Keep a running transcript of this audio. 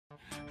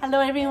Hello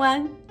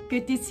everyone,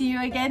 good to see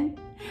you again.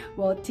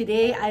 Well,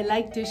 today I'd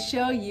like to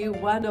show you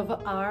one of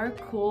our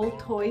cool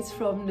toys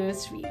from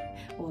nursery.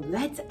 Well,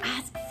 let's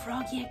ask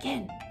Froggy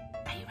again.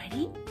 Are you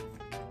ready?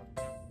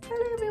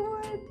 Hello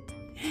everyone.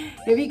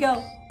 Here we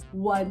go.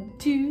 1,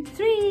 2,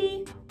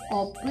 3.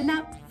 Open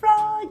up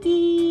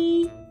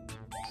Froggy.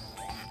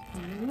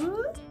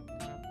 Ooh.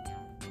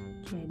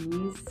 Can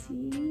you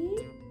see?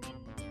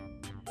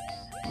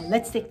 Well,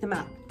 let's take them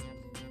out.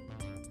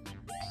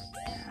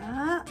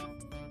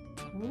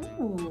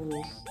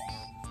 Ooh.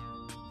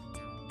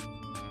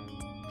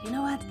 You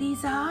know what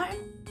these are?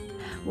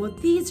 Well,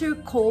 these are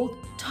called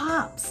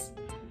tops.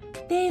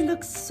 They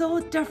look so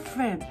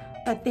different,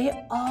 but they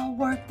all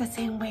work the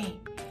same way.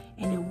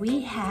 And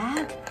we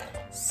have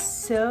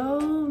so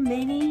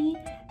many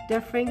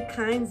different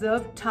kinds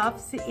of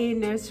tops in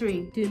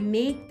nursery. To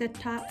make the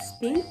top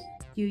spin,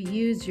 you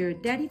use your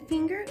daddy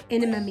finger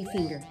and a mommy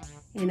finger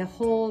and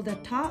hold the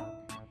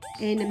top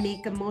and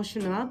make a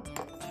motion of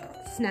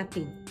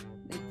snapping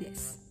like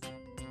this.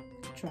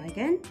 Try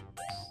again.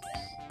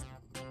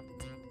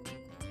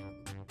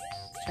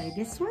 Try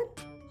this one.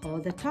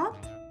 Hold the top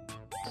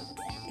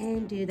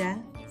and do the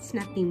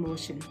snapping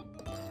motion.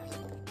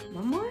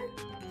 One more.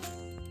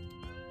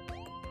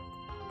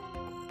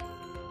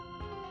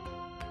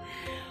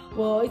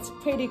 Well, it's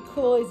pretty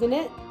cool, isn't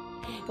it?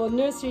 Well,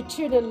 nursery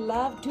children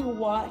love to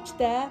watch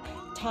the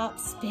top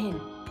spin.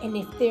 And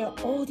if they're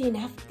old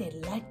enough, they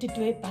like to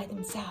do it by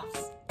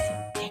themselves.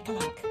 So take a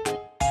look.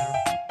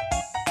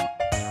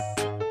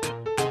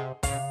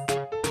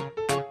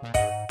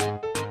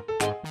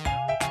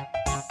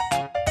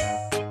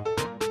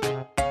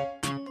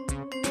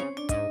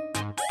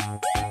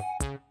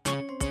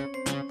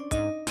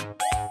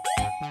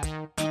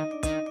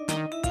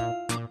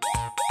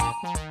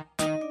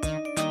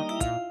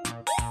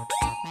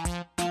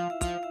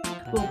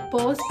 Well,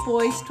 both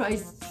boys tried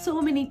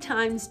so many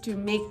times to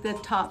make the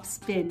top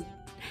spin.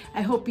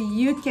 I hope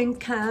you can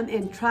come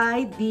and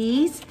try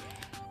these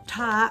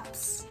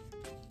tops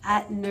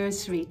at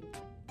nursery.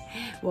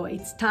 Well,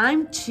 it's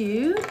time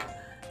to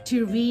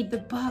read the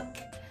book.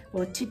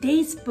 Well,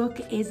 today's book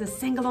is a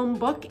sing-along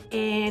book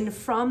and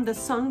from the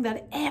song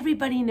that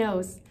everybody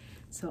knows.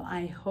 So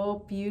I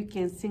hope you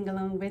can sing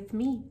along with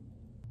me.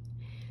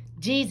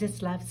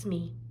 Jesus Loves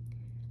Me,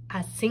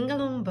 a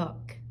sing-along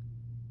book.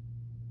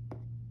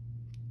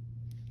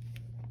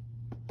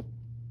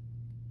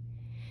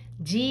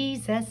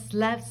 Jesus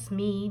loves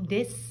me,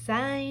 this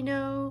I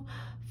know,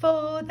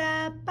 for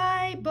the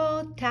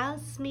Bible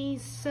tells me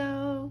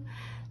so.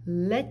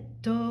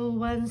 Little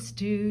ones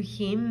to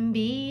him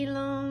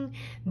belong,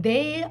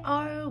 they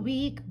are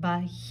weak,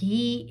 but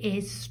he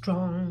is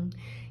strong.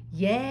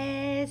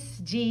 Yes,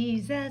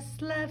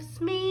 Jesus loves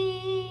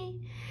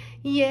me.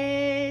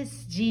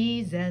 Yes,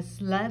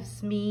 Jesus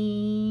loves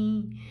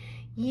me.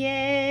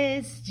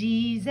 Yes,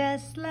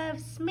 Jesus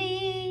loves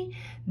me.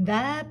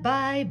 The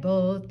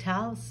Bible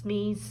tells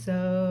me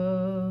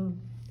so.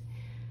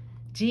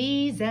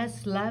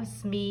 Jesus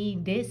loves me,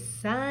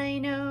 this I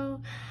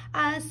know,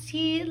 as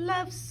he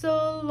loved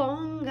so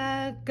long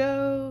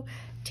ago,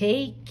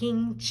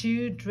 taking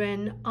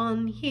children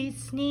on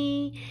his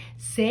knee,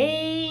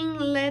 saying,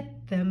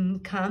 let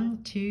them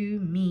come to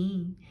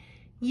me.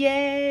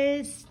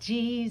 Yes,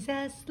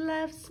 Jesus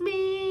loves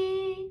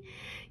me.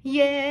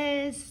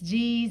 Yes,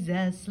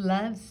 Jesus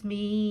loves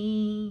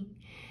me.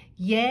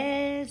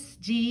 Yes,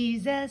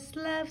 Jesus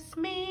loves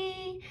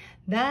me.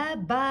 The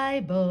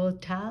Bible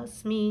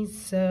tells me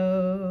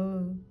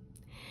so.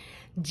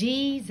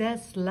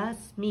 Jesus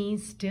loves me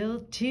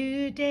still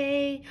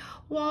today,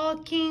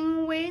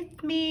 walking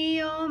with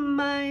me on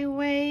my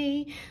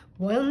way,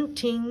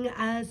 wanting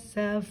as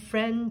a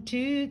friend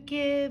to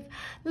give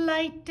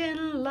light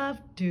and love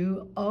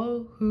to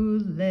all who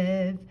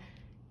live.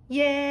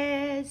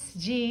 Yes,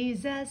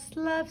 Jesus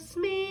loves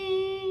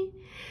me.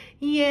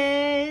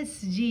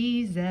 Yes,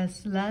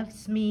 Jesus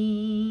loves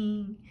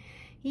me.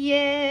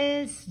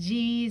 Yes,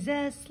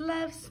 Jesus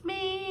loves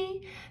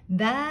me.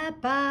 The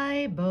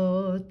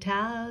Bible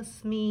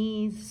tells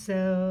me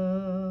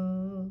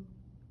so.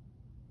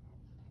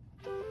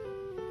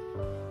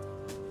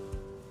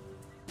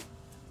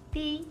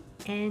 The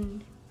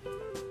end.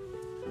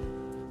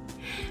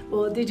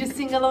 Well, did you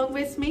sing along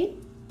with me?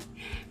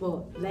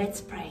 Well,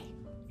 let's pray.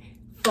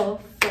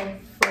 Fold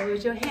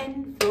your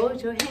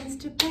hands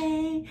to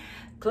pray.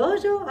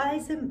 Close your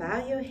eyes and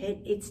bow your head.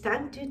 It's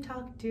time to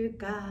talk to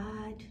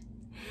God.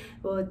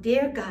 Well,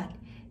 dear God,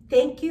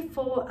 thank you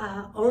for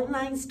our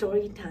online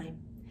story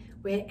time.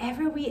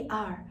 Wherever we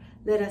are,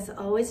 let us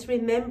always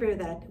remember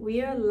that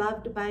we are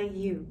loved by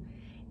you.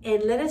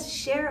 And let us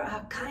share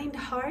our kind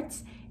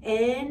hearts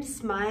and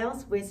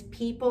smiles with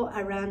people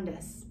around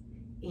us.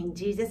 In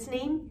Jesus'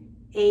 name,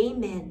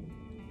 amen.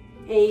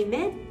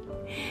 Amen.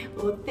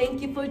 Well,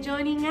 thank you for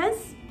joining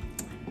us.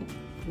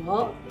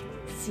 Well,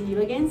 see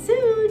you again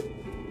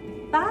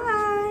soon.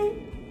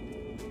 Bye.